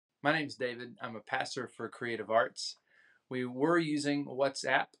My name's David. I'm a pastor for Creative Arts. We were using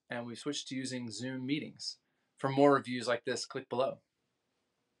WhatsApp and we switched to using Zoom meetings. For more reviews like this, click below.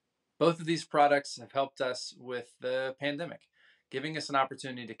 Both of these products have helped us with the pandemic, giving us an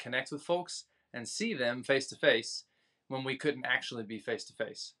opportunity to connect with folks and see them face to face when we couldn't actually be face to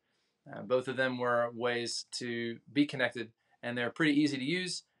face. Both of them were ways to be connected, and they're pretty easy to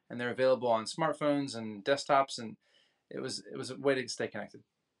use, and they're available on smartphones and desktops, and it was a way to stay connected.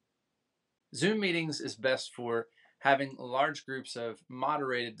 Zoom meetings is best for having large groups of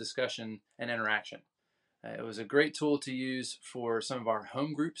moderated discussion and interaction. It was a great tool to use for some of our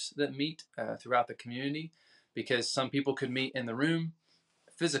home groups that meet throughout the community because some people could meet in the room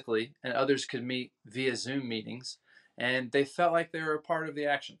physically and others could meet via Zoom meetings, and they felt like they were a part of the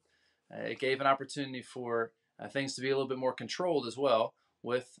action. It gave an opportunity for things to be a little bit more controlled as well,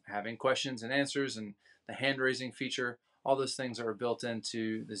 with having questions and answers and the hand raising feature. All those things are built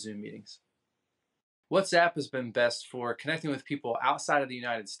into the Zoom meetings. WhatsApp has been best for connecting with people outside of the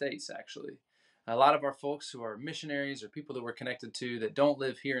United States, actually. A lot of our folks who are missionaries or people that we're connected to that don't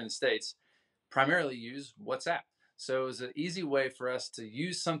live here in the States primarily use WhatsApp. So it was an easy way for us to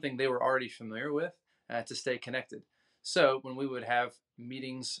use something they were already familiar with to stay connected. So when we would have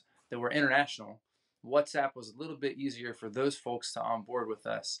meetings that were international, WhatsApp was a little bit easier for those folks to onboard with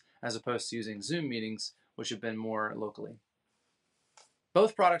us as opposed to using Zoom meetings, which have been more locally.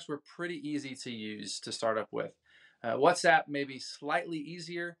 Both products were pretty easy to use to start up with. WhatsApp may be slightly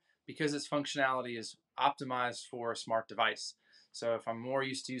easier because its functionality is optimized for a smart device. So if I'm more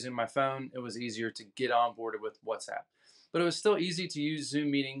used to using my phone, it was easier to get onboarded with WhatsApp. But it was still easy to use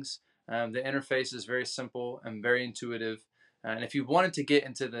Zoom meetings. The interface is very simple and very intuitive. And if you wanted to get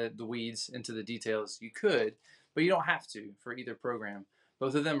into the weeds, into the details, you could, but you don't have to for either program.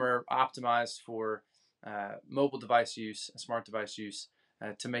 Both of them are optimized for mobile device use, smart device use,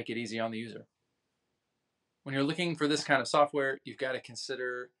 to make it easy on the user. When you're looking for this kind of software, you've got to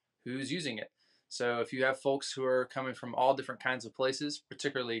consider who's using it. So if you have folks who are coming from all different kinds of places,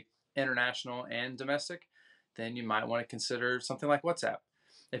 particularly international and domestic, then you might want to consider something like WhatsApp.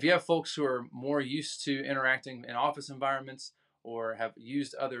 If you have folks who are more used to interacting in office environments or have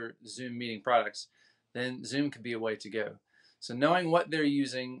used other Zoom meeting products, then Zoom could be a way to go. So knowing what they're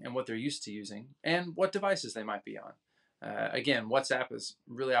using and what they're used to using and what devices they might be on. Again, WhatsApp is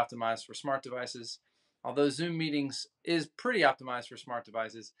really optimized for smart devices. Although Zoom meetings is pretty optimized for smart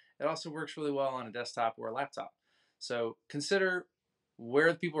devices, it also works really well on a desktop or a laptop. So consider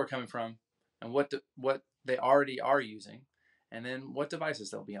where the people are coming from and what they already are using, and then what devices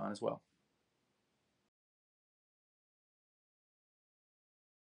they'll be on as well.